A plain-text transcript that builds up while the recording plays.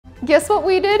Guess what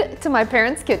we did to my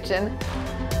parents' kitchen?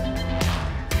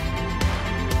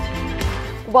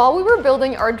 While we were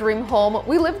building our dream home,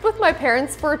 we lived with my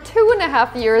parents for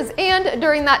 2.5 years, and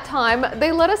during that time,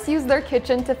 they let us use their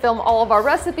kitchen to film all of our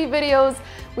recipe videos.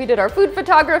 We did our food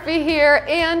photography here,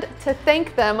 and to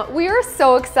thank them, we are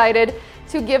so excited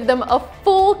to give them a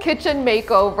full kitchen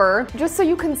makeover. Just so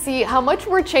you can see how much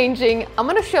we're changing, I'm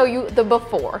gonna show you the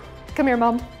before. Come here,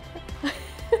 Mom.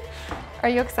 Are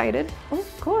you excited?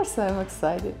 Of course I'm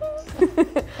excited.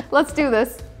 Let's do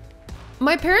this.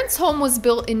 My parents' home was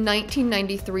built in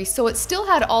 1993, so it still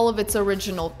had all of its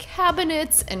original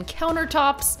cabinets and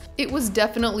countertops. It was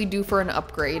definitely due for an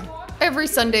upgrade. Every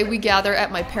Sunday we gather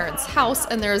at my parents' house,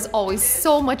 and there is always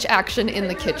so much action in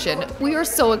the kitchen. We are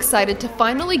so excited to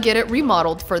finally get it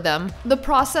remodeled for them. The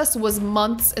process was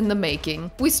months in the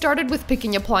making. We started with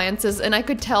picking appliances, and I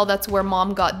could tell that's where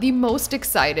Mom got the most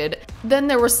excited. Then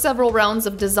there were several rounds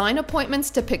of design appointments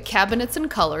to pick cabinets and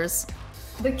colors.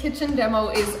 The kitchen demo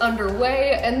is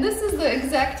underway, and this is the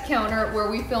exact counter where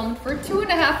we filmed for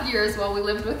 2.5 years while we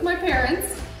lived with my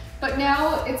parents. But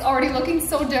now it's already looking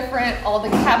so different. All the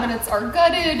cabinets are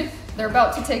gutted. They're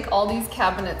about to take all these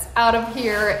cabinets out of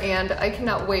here, and I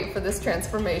cannot wait for this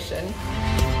transformation.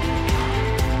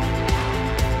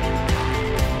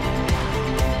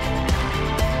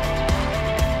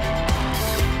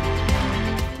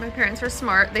 My parents were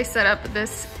smart. They set up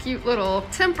this cute little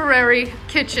temporary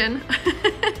kitchen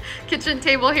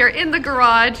table here in the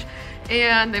garage,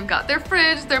 and they've got their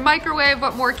fridge, their microwave.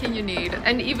 What more can you need?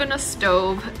 And even a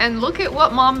stove. And look at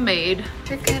what Mom made.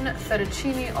 Chicken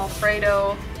fettuccine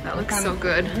alfredo. That looks so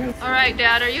good. All right,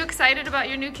 Dad, are you excited about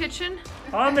your new kitchen?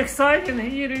 I'm excited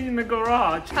here in the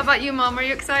garage. How about you, Mom? Are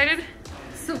you excited?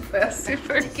 Super.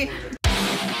 Super. Is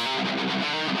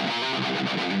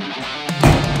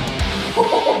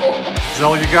that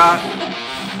all you got?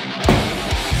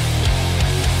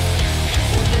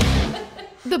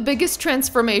 The biggest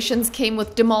transformations came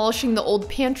with demolishing the old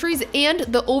pantries and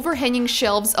the overhanging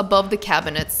shelves above the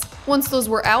cabinets. Once those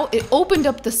were out, it opened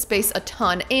up the space a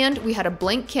ton, and we had a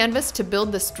blank canvas to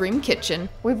build this dream kitchen.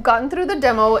 We've gotten through the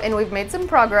demo and we've made some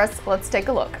progress. Let's take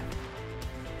a look.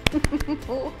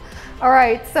 All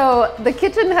right, so the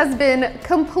kitchen has been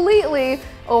completely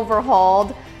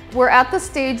overhauled. We're at the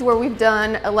stage where we've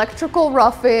done electrical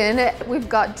rough-in, we've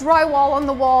got drywall on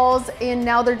the walls, and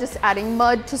now they're just adding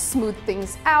mud to smooth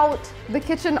things out. The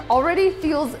kitchen already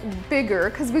feels bigger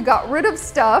because we got rid of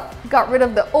stuff, got rid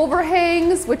of the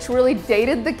overhangs, which really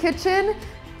dated the kitchen,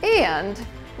 and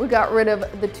we got rid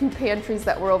of the 2 pantries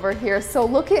that were over here. So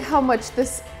look at how much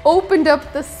this opened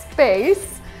up the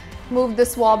space. Move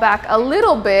this wall back a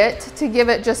little bit to give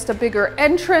it just a bigger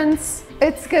entrance.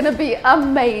 It's gonna be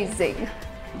amazing.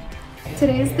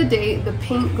 Today's the day the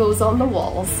paint goes on the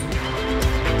walls.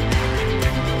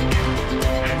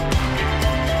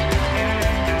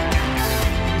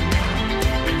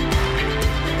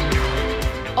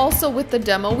 Also with the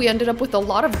demo, we ended up with a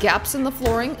lot of gaps in the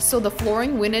flooring, so the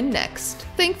flooring went in next.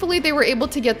 Thankfully, they were able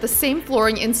to get the same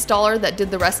flooring installer that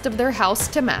did the rest of their house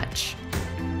to match.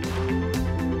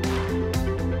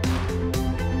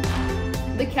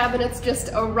 The cabinets just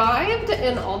arrived,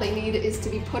 and all they need is to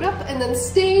be put up and then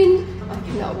stained. I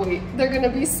cannot wait. They're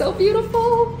gonna be so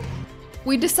beautiful.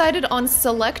 We decided on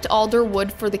select alder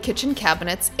wood for the kitchen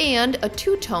cabinets and a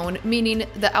 2-tone, meaning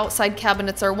the outside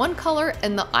cabinets are one color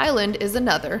and the island is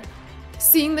another.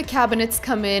 Seeing the cabinets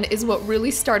come in is what really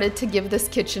started to give this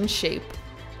kitchen shape.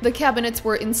 The cabinets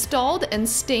were installed and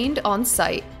stained on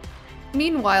site.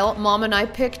 Meanwhile, Mom and I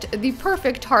picked the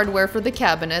perfect hardware for the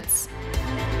cabinets.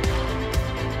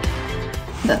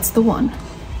 That's the one.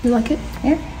 You like it?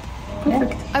 Yeah.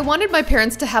 Perfect. I wanted my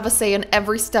parents to have a say in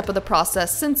every step of the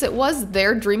process since it was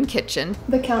their dream kitchen.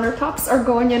 The countertops are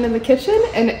going in the kitchen,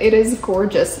 and it is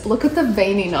gorgeous. Look at the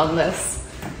veining on this.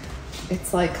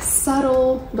 It's like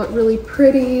subtle but really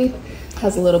pretty.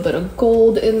 Has a little bit of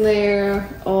gold in there.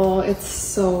 Oh, it's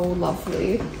so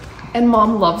lovely. And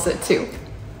Mom loves it too.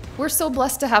 We're so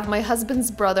blessed to have my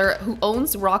husband's brother, who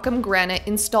owns Rockham Granite,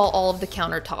 install all of the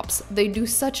countertops. They do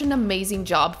such an amazing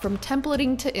job from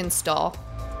templating to install.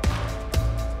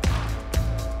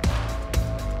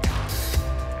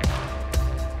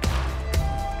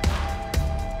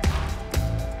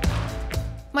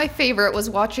 My favorite was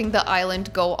watching the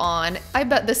island go on. I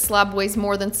bet this slab weighs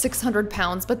more than 600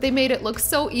 pounds, but they made it look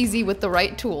so easy with the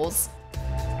right tools.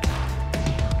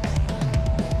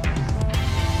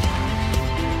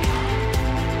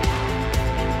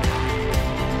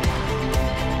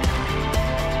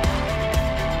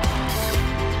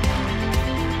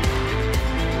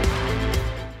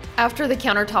 After the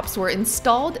countertops were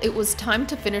installed, it was time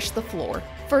to finish the floor.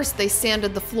 First, they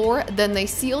sanded the floor, then they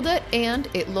sealed it, and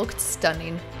it looked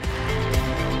stunning.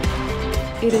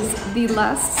 It is the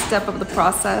last step of the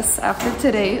process. After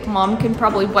today, Mom can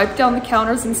probably wipe down the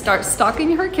counters and start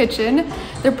stocking her kitchen.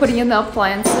 They're putting in the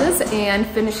appliances and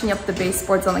finishing up the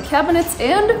baseboards on the cabinets,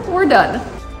 and we're done.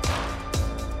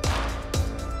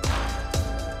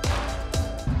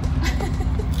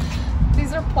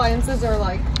 These appliances are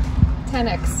like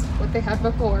 10x what they had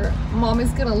before. Mom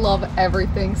is gonna love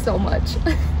everything so much.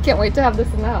 Can't wait to have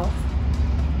this in the house.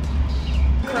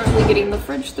 Currently getting the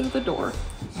fridge through the door.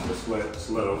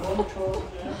 Slow.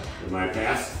 Am I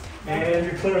pass? And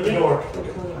you clear the door.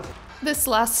 This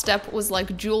last step was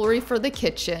like jewelry for the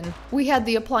kitchen. We had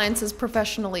the appliances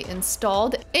professionally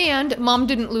installed, and Mom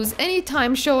didn't lose any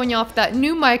time showing off that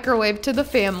new microwave to the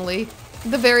family.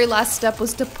 The very last step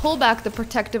was to pull back the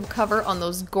protective cover on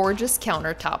those gorgeous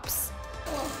countertops.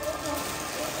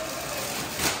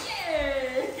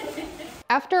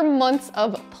 After months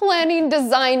of planning,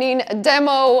 designing,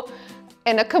 demo,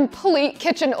 and a complete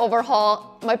kitchen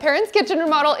overhaul, my parents' kitchen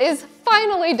remodel is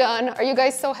finally done. Are you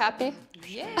guys so happy?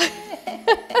 Yeah.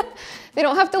 They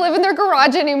don't have to live in their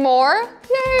garage anymore.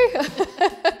 Yay!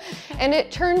 And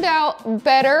it turned out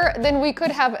better than we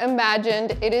could have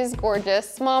imagined. It is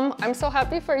gorgeous. Mom, I'm so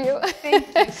happy for you.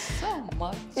 Thank you so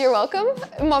much. You're welcome.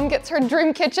 Mom gets her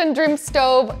dream kitchen, dream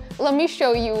stove. Let me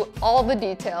show you all the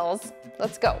details.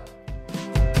 Let's go.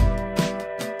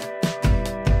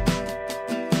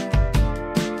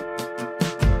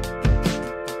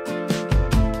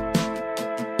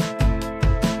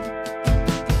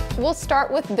 We'll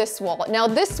start with this wall. Now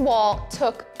this wall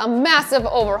took a massive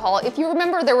overhaul. If you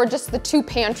remember, there were just the two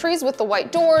pantries with the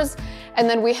white doors, and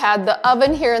then we had the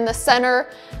oven here in the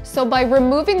center. So by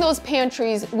removing those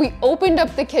pantries, we opened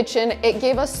up the kitchen. It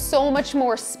gave us so much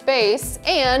more space,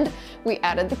 and we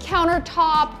added the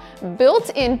countertop,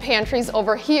 built-in pantries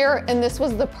over here, and this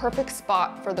was the perfect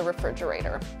spot for the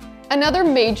refrigerator. Another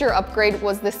major upgrade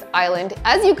was this island.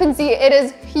 As you can see, it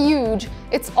is huge.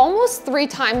 It's almost 3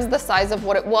 times the size of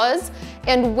what it was,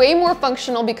 and way more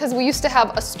functional because we used to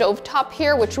have a stovetop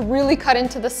here, which really cut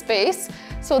into the space.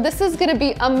 So this is gonna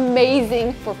be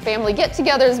amazing for family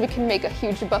get-togethers. We can make a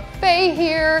huge buffet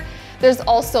here. There's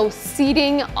also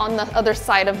seating on the other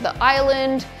side of the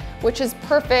island, which is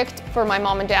perfect for my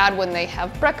mom and dad when they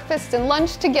have breakfast and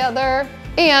lunch together.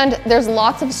 And there's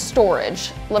lots of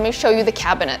storage. Let me show you the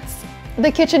cabinets.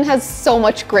 The kitchen has so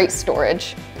much great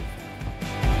storage.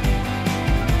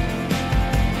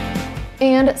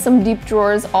 And some deep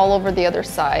drawers all over the other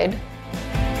side.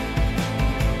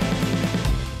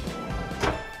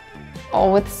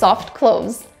 All with soft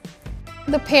clothes.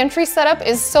 The pantry setup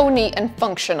is so neat and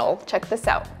functional. Check this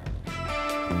out.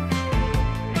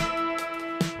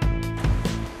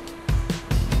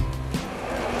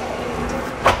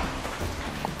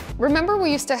 Remember,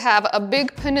 we used to have a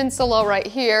big peninsula right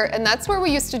here, and that's where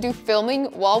we used to do filming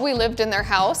while we lived in their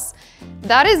house.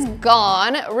 That is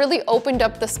gone, really opened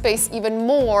up the space even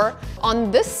more. On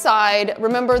this side,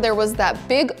 remember there was that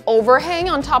big overhang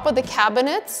on top of the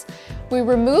cabinets? We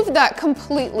removed that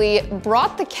completely,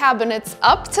 brought the cabinets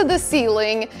up to the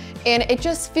ceiling, and it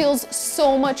just feels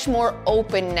so much more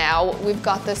open now. We've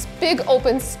got this big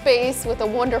open space with a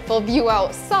wonderful view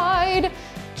outside.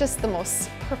 Just the most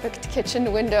perfect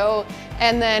kitchen window.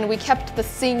 And then we kept the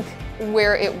sink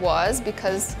where it was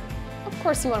because of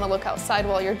course you want to look outside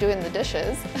while you're doing the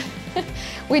dishes.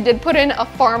 We did put in a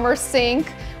farmer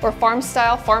sink or farm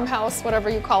style, farmhouse, whatever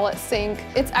you call it, sink.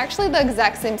 It's actually the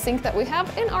exact same sink that we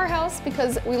have in our house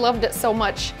because we loved it so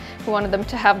much. We wanted them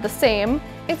to have the same.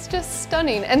 It's just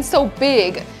stunning and so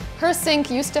big. Her sink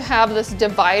used to have this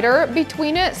divider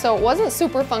between it, so it wasn't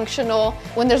super functional.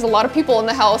 When there's a lot of people in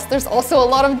the house, there's also a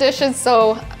lot of dishes,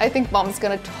 so I think Mom's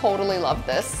gonna totally love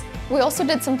this. We also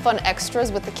did some fun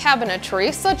extras with the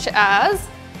cabinetry, such as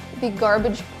the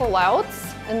garbage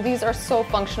pullouts, and these are so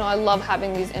functional. I love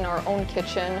having these in our own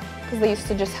kitchen because they used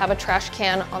to just have a trash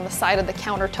can on the side of the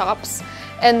countertops.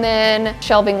 And then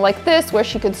shelving like this where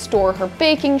she could store her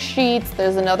baking sheets.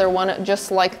 There's another one just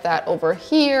like that over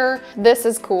here. This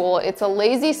is cool. It's a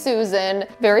Lazy Susan,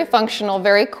 very functional,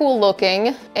 very cool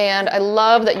looking. And I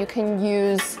love that you can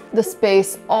use the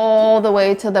space all the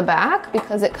way to the back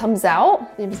because it comes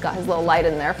out. He's got his little light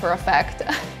in there for effect.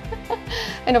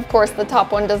 And of course the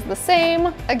top one does the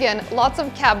same. Again, lots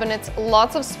of cabinets,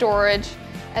 lots of storage.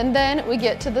 And then we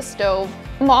get to the stove.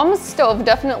 Mom's stove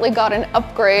definitely got an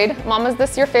upgrade. Mom, is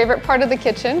this your favorite part of the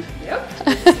kitchen? Yep,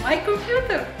 it's my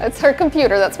computer. It's her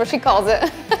computer, that's what she calls it.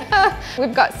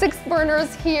 We've got 6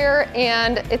 burners here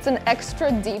and it's an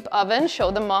extra deep oven. Show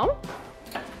them, Mom.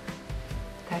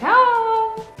 Okay.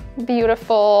 Ta-da!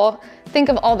 Beautiful. Think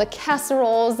of all the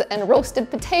casseroles and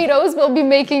roasted potatoes we'll be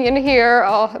making in here.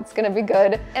 Oh, it's gonna be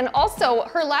good. And also,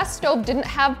 her last stove didn't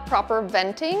have proper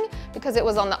venting because it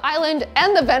was on the island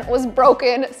and the vent was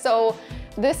broken. So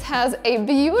this has a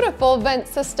beautiful vent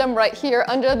system right here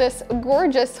under this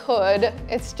gorgeous hood.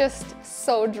 It's just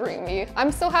so dreamy.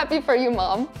 I'm so happy for you,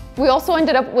 Mom. We also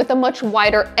ended up with a much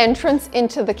wider entrance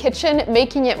into the kitchen,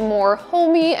 making it more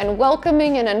homey and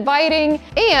welcoming and inviting.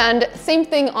 And same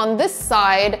thing on this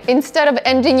side. Instead of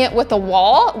ending it with a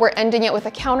wall, we're ending it with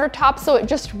a countertop, so it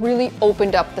just really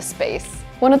opened up the space.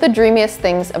 One of the dreamiest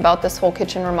things about this whole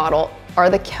kitchen remodel are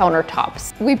the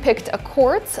countertops. We picked a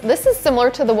quartz. This is similar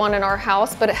to the one in our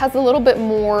house, but it has a little bit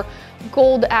more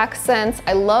gold accents.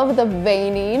 I love the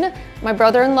veining. My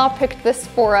brother-in-law picked this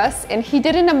for us and he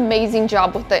did an amazing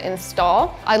job with the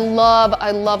install. I love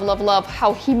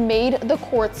how he made the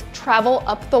quartz travel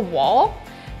up the wall,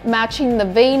 matching the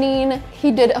veining.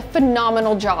 He did a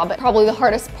phenomenal job. Probably the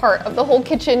hardest part of the whole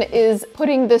kitchen is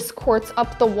putting this quartz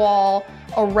up the wall,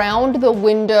 around the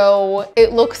window.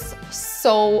 It looks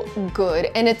so good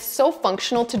and it's so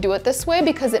functional to do it this way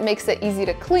because it makes it easy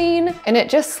to clean and it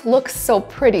just looks so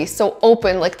pretty, so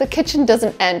open, like the kitchen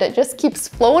doesn't end, it just keeps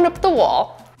flowing up the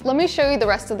wall. Let me show you the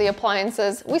rest of the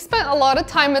appliances. We spent a lot of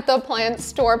time at the appliance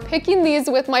store picking these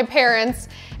with my parents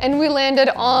and we landed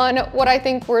on what I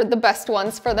think were the best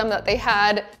ones for them that they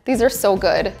had. These are so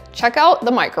good. Check out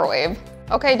the microwave.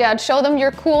 Okay, Dad, show them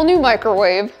your cool new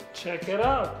microwave. Check it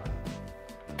out.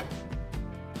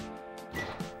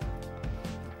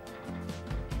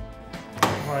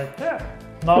 Right there.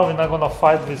 Now we're not gonna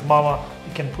fight with Mama.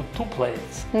 You can put 2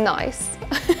 plates. Nice.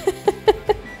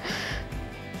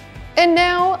 And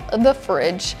now the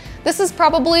fridge. This is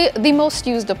probably the most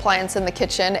used appliance in the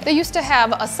kitchen. They used to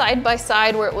have a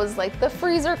side-by-side where it was like the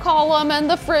freezer column and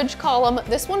the fridge column.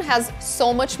 This one has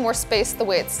so much more space the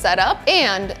way it's set up.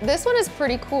 And this one is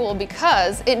pretty cool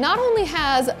because it not only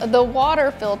has the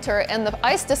water filter and the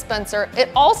ice dispenser, it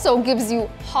also gives you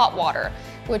hot water,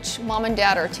 which Mom and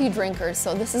Dad are tea drinkers,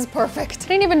 so this is perfect. I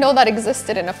didn't even know that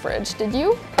existed in a fridge, did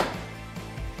you?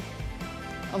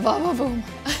 Boom.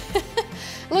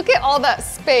 Look at all that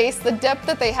space, the depth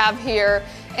that they have here,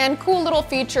 and cool little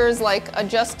features like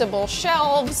adjustable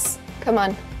shelves. Come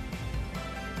on.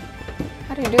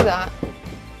 How do you do that?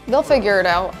 They'll figure it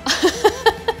out.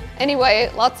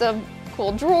 Anyway, lots of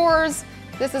cool drawers.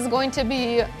 This is going to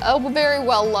be a very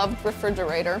well-loved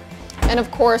refrigerator. And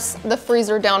of course, the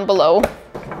freezer down below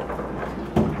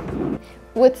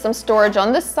with some storage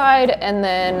on this side and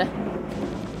then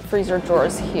freezer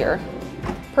drawers here.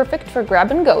 Perfect for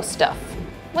grab and go stuff.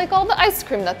 Like all the ice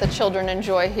cream that the children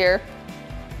enjoy here.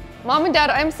 Mom and Dad,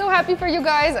 I'm so happy for you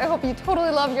guys. I hope you totally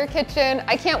love your kitchen.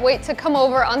 I can't wait to come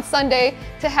over on Sunday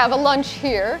to have a lunch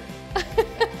here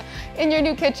in your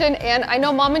new kitchen. And I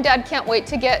know Mom and Dad can't wait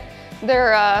to get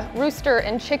their rooster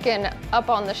and chicken up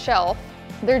on the shelf.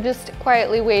 They're just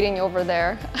quietly waiting over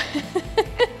there.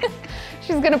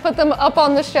 She's gonna put them up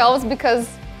on the shelves because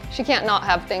she can't not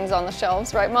have things on the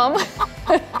shelves, right, Mom?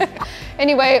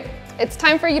 Anyway, it's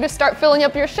time for you to start filling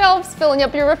up your shelves, filling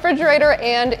up your refrigerator,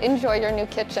 and enjoy your new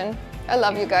kitchen. I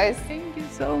love you guys. Thank you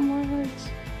so much.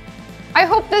 I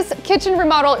hope this kitchen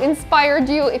remodel inspired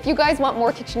you. If you guys want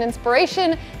more kitchen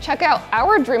inspiration, check out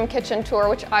our dream kitchen tour,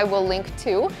 which I will link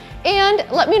to. And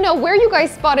let me know where you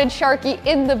guys spotted Sharky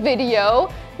in the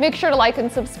video. Make sure to like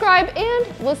and subscribe, and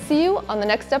we'll see you on the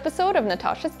next episode of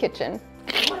Natasha's Kitchen.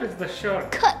 Where is the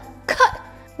shark? Cut.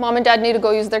 Mom and Dad need to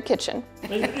go use their kitchen.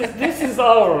 This is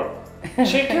our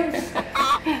chickens.